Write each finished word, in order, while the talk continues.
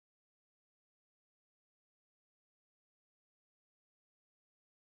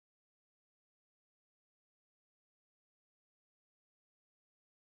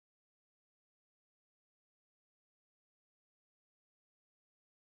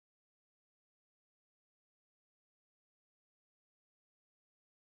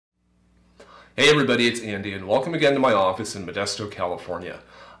Hey everybody, it's Andy and welcome again to my office in Modesto, California.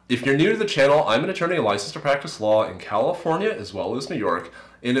 If you're new to the channel, I'm an attorney licensed to practice law in California as well as New York.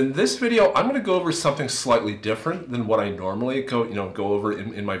 And in this video, I'm going to go over something slightly different than what I normally go over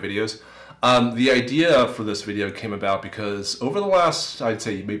in my videos. The idea for this video came about because over the last, I'd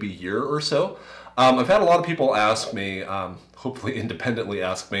say maybe year or so, I've had a lot of people ask me, hopefully independently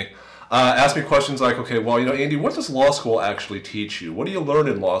ask me questions like, okay, well, Andy, what does law school actually teach you? What do you learn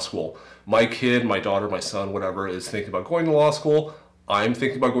in law school? My kid, my daughter, my son, whatever, is thinking about going to law school. I'm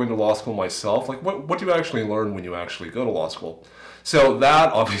thinking about going to law school myself. Like, what do you actually learn when you actually go to law school? So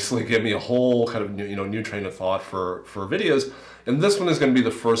that obviously gave me a whole kind of new train of thought for videos. And this one is going to be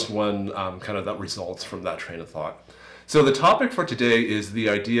the first one kind of that results from that train of thought. So the topic for today is the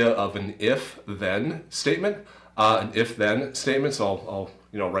idea of an if-then statement. An if-then statement, so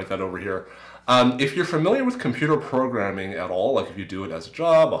I'll write that over here. If you're familiar with computer programming at all, like if you do it as a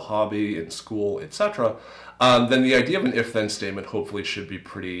job, a hobby, in school, etc., then the idea of an if-then statement hopefully should be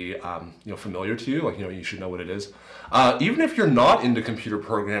pretty familiar to you. Like you should know what it is. Even if you're not into computer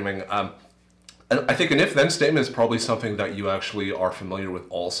programming, I think an if-then statement is probably something that you actually are familiar with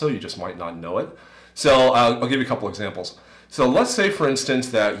also. You just might not know it. So I'll give you a couple examples. So let's say, for instance,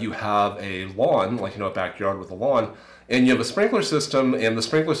 that you have a lawn, like a backyard with a lawn, and you have a sprinkler system, and the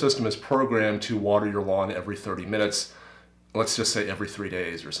sprinkler system is programmed to water your lawn every 30 minutes. Let's just say every 3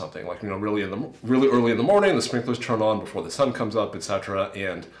 days or something. Like really early in the morning, the sprinklers turn on before the sun comes up, etc.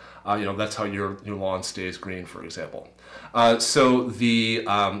 And that's how your lawn stays green, for example. So the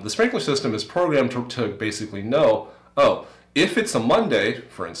sprinkler system is programmed to basically know, oh, if it's a Monday,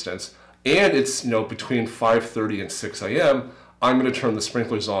 for instance, and it's between 5:30 and 6 a.m., I'm going to turn the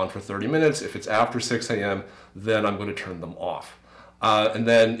sprinklers on for 30 minutes. If it's after 6 a.m., then I'm going to turn them off. And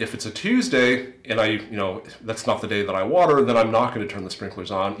then if it's a Tuesday and that's not the day that I water, then I'm not going to turn the sprinklers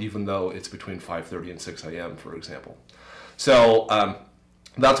on, even though it's between 5:30 and 6 a.m., for example. So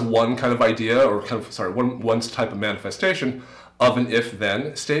that's one kind of idea, or one type of manifestation of an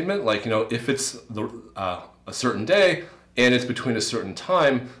if-then statement. Like, if it's a certain day and it's between a certain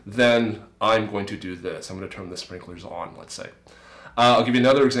time, then I'm going to do this. I'm going to turn the sprinklers on, let's say. I'll give you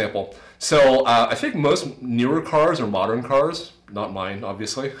another example. So I think most newer cars or modern cars, not mine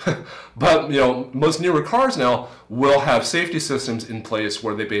obviously, but most newer cars now will have safety systems in place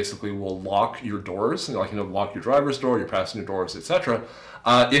where they basically will lock your doors, lock your driver's door, your passenger doors, etc.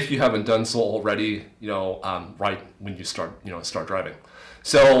 If you haven't done so already, right when you start driving.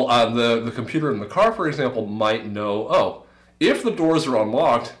 So the computer in the car, for example, might know, oh, if the doors are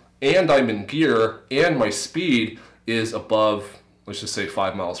unlocked and I'm in gear and my speed is above, let's just say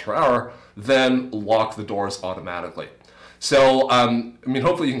 5 miles per hour, then lock the doors automatically. So,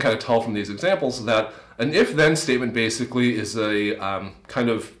 hopefully you can kind of tell from these examples that an if-then statement basically is a kind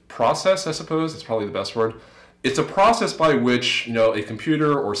of process, I suppose, it's probably the best word. It's a process by which, a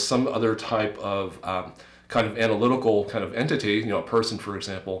computer or some other type of kind of analytical kind of entity, a person, for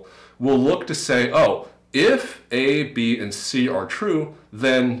example, will look to say, oh, if A, B, and C are true,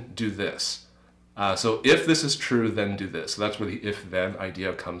 then do this. So if this is true, then do this. So that's where the if-then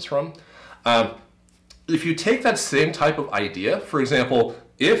idea comes from. If you take that same type of idea, for example,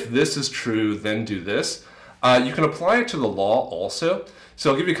 if this is true, then do this, you can apply it to the law also.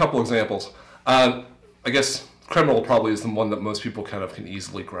 So I'll give you a couple examples. I guess criminal probably is the one that most people kind of can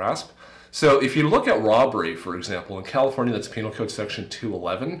easily grasp. So if you look at robbery, for example, in California, that's Penal Code Section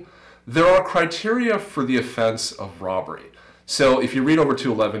 211, there are criteria for the offense of robbery. So if you read over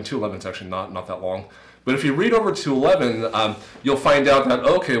 211, 211 is actually not that long, but if you read over 211, you'll find out that,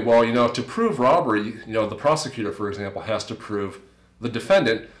 okay, well, to prove robbery, the prosecutor, for example, has to prove the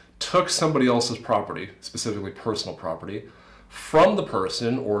defendant took somebody else's property, specifically personal property, from the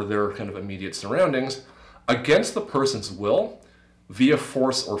person or their kind of immediate surroundings against the person's will via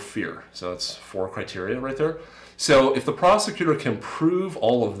force or fear. So that's 4 criteria right there. So if the prosecutor can prove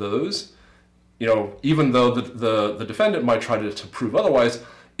all of those, even though the defendant might try to prove otherwise,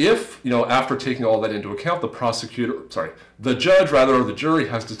 if, after taking all that into account, the judge or the jury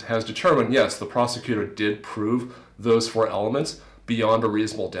has determined, yes, the prosecutor did prove those 4 elements beyond a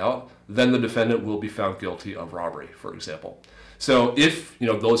reasonable doubt, then the defendant will be found guilty of robbery, for example. So if,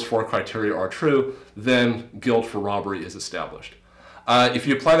 those 4 criteria are true, then guilt for robbery is established. If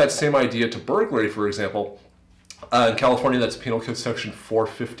you apply that same idea to burglary, for example, in California, that's Penal Code Section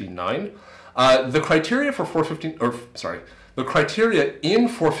 459. The criteria for the criteria in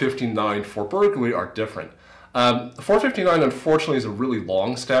 459 for burglary are different. 459, unfortunately, is a really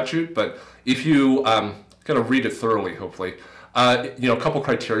long statute, but if you kind of read it thoroughly, hopefully, a couple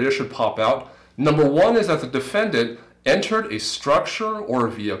criteria should pop out. Number 1 is that the defendant entered a structure or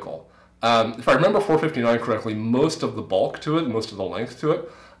a vehicle If I remember 459 correctly, most of the bulk to it, most of the length to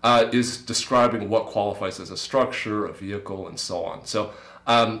it, is describing what qualifies as a structure, a vehicle, and so on. So,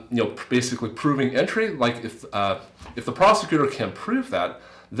 basically proving entry, like if the prosecutor can prove that,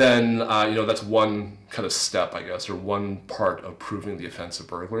 then that's one kind of step, I guess, or one part of proving the offense of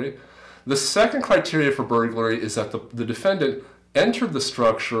burglary. The second criteria for burglary is that the defendant entered the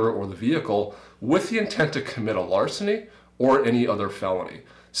structure or the vehicle with the intent to commit a larceny or any other felony.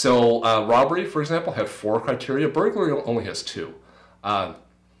 So robbery, for example, had 4 criteria. Burglary only has 2.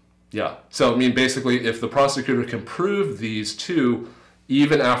 Yeah. So I mean, basically, if the prosecutor can prove these 2,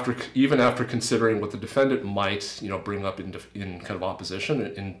 even after considering what the defendant might bring up in kind of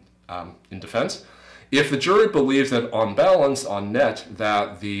opposition in defense, if the jury believes that on balance, on net,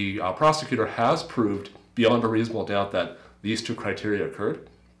 that the prosecutor has proved beyond a reasonable doubt that these 2 criteria occurred,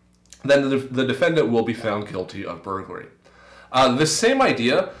 then the defendant will be found guilty of burglary. This same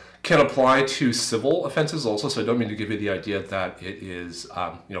idea can apply to civil offenses also, so I don't mean to give you the idea that it is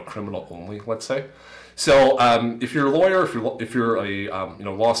criminal only, let's say. So if you're a lawyer, if you're a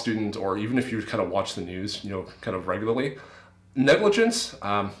law student, or even if you kind of watch the news kind of regularly, negligence,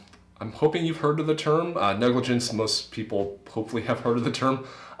 I'm hoping you've heard of the term. Negligence, most people hopefully have heard of the term.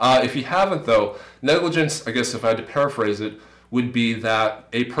 If you haven't though, negligence, I guess if I had to paraphrase it, would be that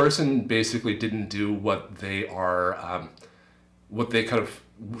a person basically didn't do what they kind of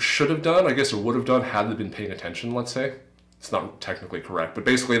should have done, I guess, or would have done had they been paying attention, let's say. It's not technically correct, but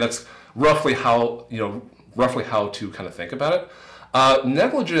basically that's roughly how to kind of think about it.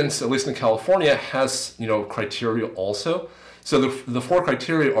 Negligence, at least in California, has criteria also. So the 4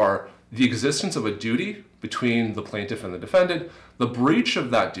 criteria are the existence of a duty between the plaintiff and the defendant, the breach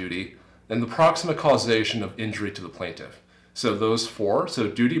of that duty, and the proximate causation of injury to the plaintiff. So those 4, so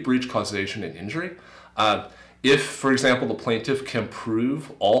duty, breach, causation, and injury. If, for example, the plaintiff can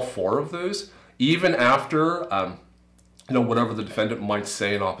prove all 4 of those, even after whatever the defendant might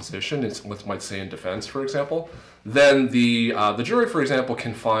say in opposition, might say in defense, for example, then the jury, for example,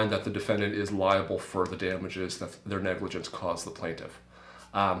 can find that the defendant is liable for the damages that their negligence caused the plaintiff.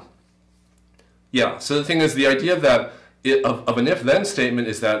 Yeah, so the thing is, the idea that of an if-then statement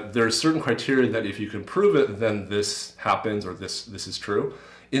is that there's certain criteria that if you can prove it, then this happens, or this is true.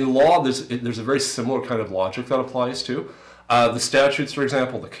 In law, there's a very similar kind of logic that applies to. The statutes, for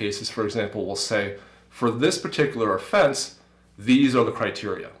example, the cases, for example, will say, for this particular offense, these are the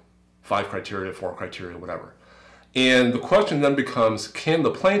criteria. 5 criteria, 4 criteria, whatever. And the question then becomes, can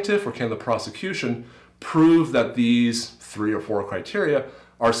the plaintiff or can the prosecution prove that these 3 or 4 criteria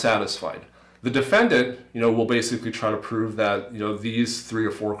are satisfied? The defendant, will basically try to prove that, these 3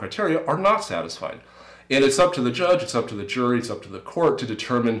 or 4 criteria are not satisfied. And it's up to the judge, it's up to the jury, it's up to the court to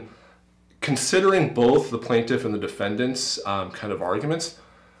determine, considering both the plaintiff and the defendant's kind of arguments,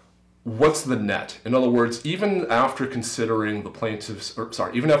 what's the net? In other words, even after considering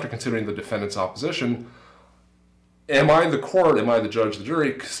the defendant's opposition, am I the court, am I the judge, the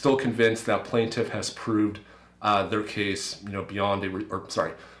jury, still convinced that plaintiff has proved their case, beyond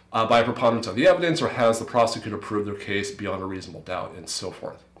by a preponderance of the evidence, or has the prosecutor proved their case beyond a reasonable doubt, and so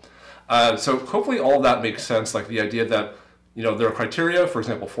forth. So hopefully all of that makes sense, like the idea that there are criteria, for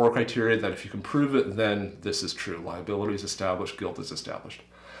example, 4 criteria, that if you can prove it, then this is true. Liability is established, guilt is established.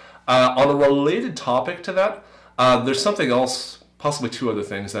 On a related topic to that, there's something else, possibly 2 other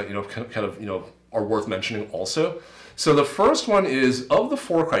things that are worth mentioning also. So the first one is, of the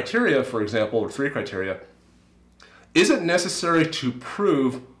 4 criteria, for example, or 3 criteria, is it necessary to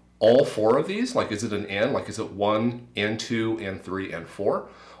prove all 4 of these? Like, is it an and? Like, is it 1 and 2 and 3 and 4?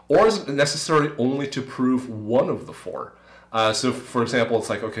 Or is it necessary only to prove 1 of the 4? So, for example, it's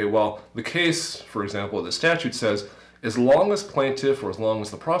like, okay, well, the case, for example, the statute says, as long as plaintiff or as long as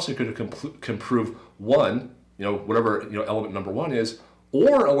the prosecutor can prove 1, whatever element number 1 is,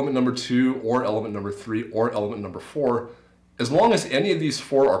 or element number 2, or element number 3, or element number 4, as long as any of these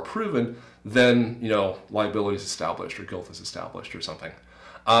 4 are proven, then liability is established, or guilt is established, or something.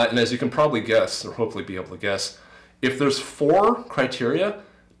 And as you can probably guess, or hopefully be able to guess, if there's 4 criteria,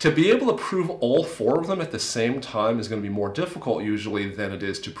 to be able to prove all 4 of them at the same time is going to be more difficult usually than it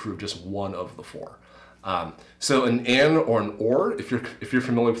is to prove just 1 of the 4. So an and or an or, if you're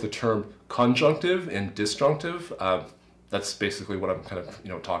familiar with the term conjunctive and disjunctive, that's basically what I'm kind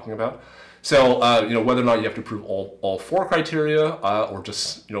of talking about. So whether or not you have to prove all 4 criteria or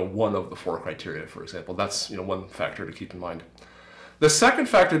just 1 of the 4 criteria, for example, that's one factor to keep in mind. The second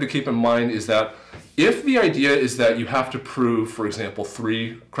factor to keep in mind is that if the idea is that you have to prove, for example,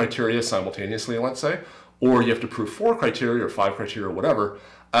 3 criteria simultaneously, let's say, or you have to prove 4 criteria or 5 criteria or whatever.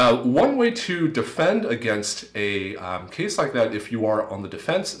 One way to defend against a case like that, if you are on the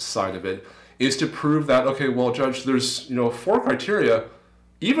defense side of it, is to prove that, okay, well, Judge, there's 4 criteria.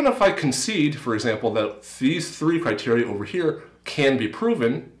 Even if I concede, for example, that these 3 criteria over here can be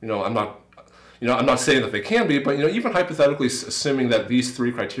proven, I'm not saying that they can be, but even hypothetically assuming that these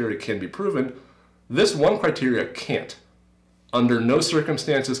 3 criteria can be proven, this 1 criteria can't. Under no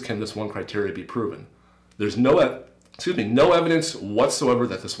circumstances can this 1 criteria be proven. There's no evidence whatsoever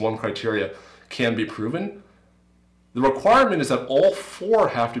that this 1 criteria can be proven. The requirement is that all 4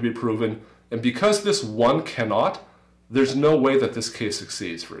 have to be proven, and because this 1 cannot, there's no way that this case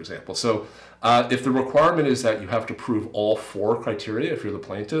succeeds, for example. So if the requirement is that you have to prove all 4 criteria, if you're the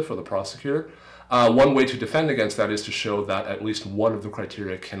plaintiff or the prosecutor, one way to defend against that is to show that at least 1 of the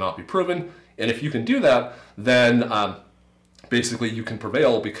criteria cannot be proven. And if you can do that, then basically you can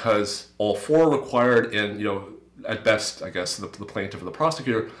prevail because all 4 required, and at best, I guess, the plaintiff or the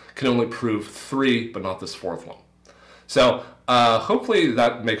prosecutor can only prove 3, but not this 4th one. So hopefully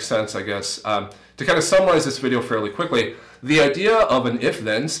that makes sense, I guess. To kind of summarize this video fairly quickly, the idea of an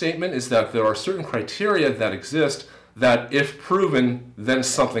if-then statement is that there are certain criteria that exist that if proven, then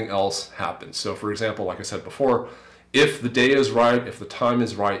something else happens. So for example, like I said before, if the day is right, if the time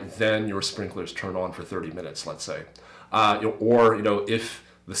is right, then your sprinklers turn on for 30 minutes, let's say. Or if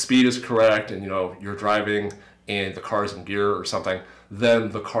the speed is correct and you're driving and the car is in gear or something, then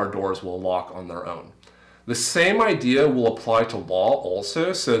the car doors will lock on their own. The same idea will apply to law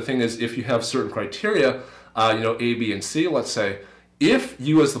also. So the thing is, if you have certain criteria, A, B, and C, let's say, if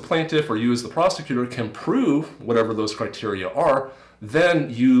you as the plaintiff or you as the prosecutor can prove whatever those criteria are,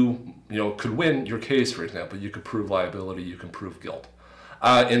 then you could win your case, for example. You could prove liability, you can prove guilt.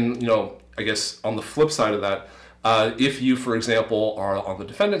 And I guess on the flip side of that, if you, for example, are on the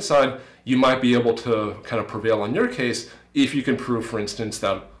defendant's side, you might be able to kind of prevail on your case if you can prove, for instance,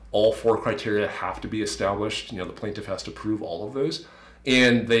 that all 4 criteria have to be established. The plaintiff has to prove all of those,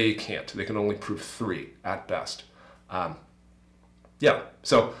 and they can't. They can only prove 3 at best. Yeah,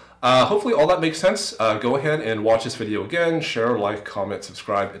 so hopefully all that makes sense. Go ahead and watch this video again, share, like, comment,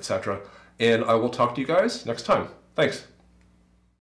 subscribe, etc. And I will talk to you guys next time. Thanks.